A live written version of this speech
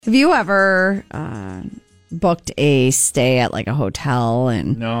Have you ever booked a stay at like a hotel?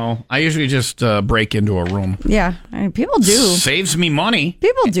 And No, I usually just break into a room. yeah, I mean, people do. Saves me money.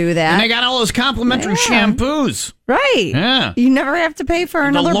 People do that. And they got all those complimentary shampoos. Right. Yeah. You never have to pay for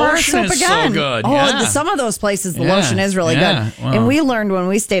another bar of lotion soap is again. so good. Oh, Yeah. some of those places, the Yeah. lotion is really Yeah. good. Wow. And we learned when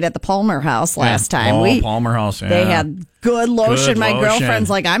we stayed at the Palmer House last time. Palmer House, yeah. They had good lotion. Good My lotion. girlfriend's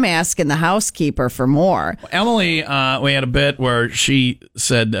like, I'm asking the housekeeper for more. Emily, we had a bit where she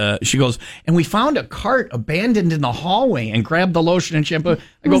said, she goes, and we found a cart abandoned in the hallway and grabbed the lotion and shampoo.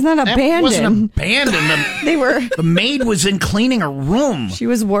 I go, was not that abandoned. wasn't abandoned. They were. The maid was in cleaning a room. She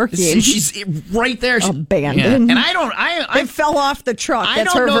was working. She's right there. Abandoned. Yeah. And I It fell off the truck. I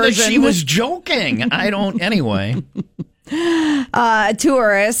That's don't her know version. that she was joking. I don't, anyway. A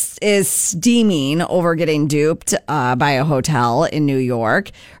tourist is steaming over getting duped by a hotel in New York.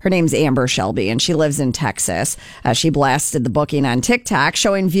 Her name's Amber Shelby, and she lives in Texas. She blasted the booking on TikTok,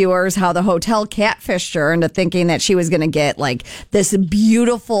 showing viewers how the hotel catfished her into thinking that she was going to get like this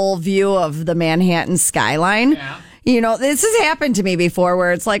beautiful view of the Manhattan skyline. Yeah. You know, this has happened to me before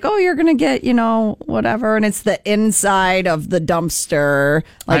where it's like, oh, you're going to get, you know, whatever. And it's the inside of the dumpster,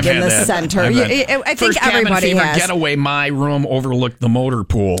 like I've in had the that. center. I've had- I think First cabin everybody fever has. getaway, my room overlooked the motor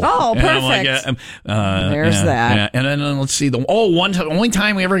pool. Oh, And I'm like, perfect. There's that. Yeah. And then let's see. Only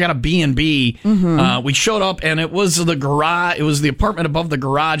time we ever got a B&B, we showed up and it was the garage. It was the apartment above the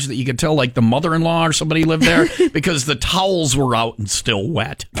garage that you could tell like the mother-in-law or somebody lived there because the towels were out and still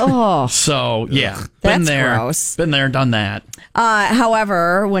wet. Oh. So, yeah. That's Been there. gross. Been there, done that.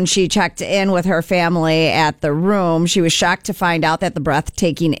 However, when she checked in with her family at the room, she was shocked to find out that the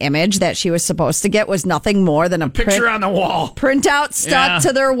breathtaking image that she was supposed to get was nothing more than a Picture on the wall. printout stuck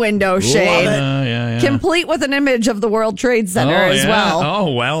to their window shade, Yeah. complete with an image of the World Trade Center as well.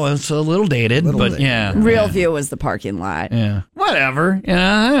 Oh, well, it's a little dated, but yeah. Real yeah. view was the parking lot. Yeah. Whatever.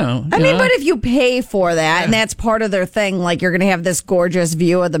 Yeah, I don't know. I mean, but if you pay for that and that's part of their thing, like you're going to have this gorgeous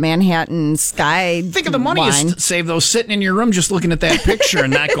view of the Manhattan sky. Think of the money you save those sitting in your room just looking at that picture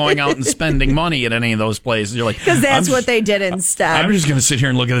and not going out and spending money at any of those places. You're like, because that's what they did instead. I'm just going to sit here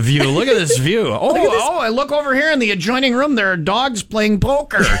and look at the view. Look at this view. I look over here in the adjoining room. There are dogs playing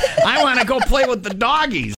poker. I want to go play with the doggies.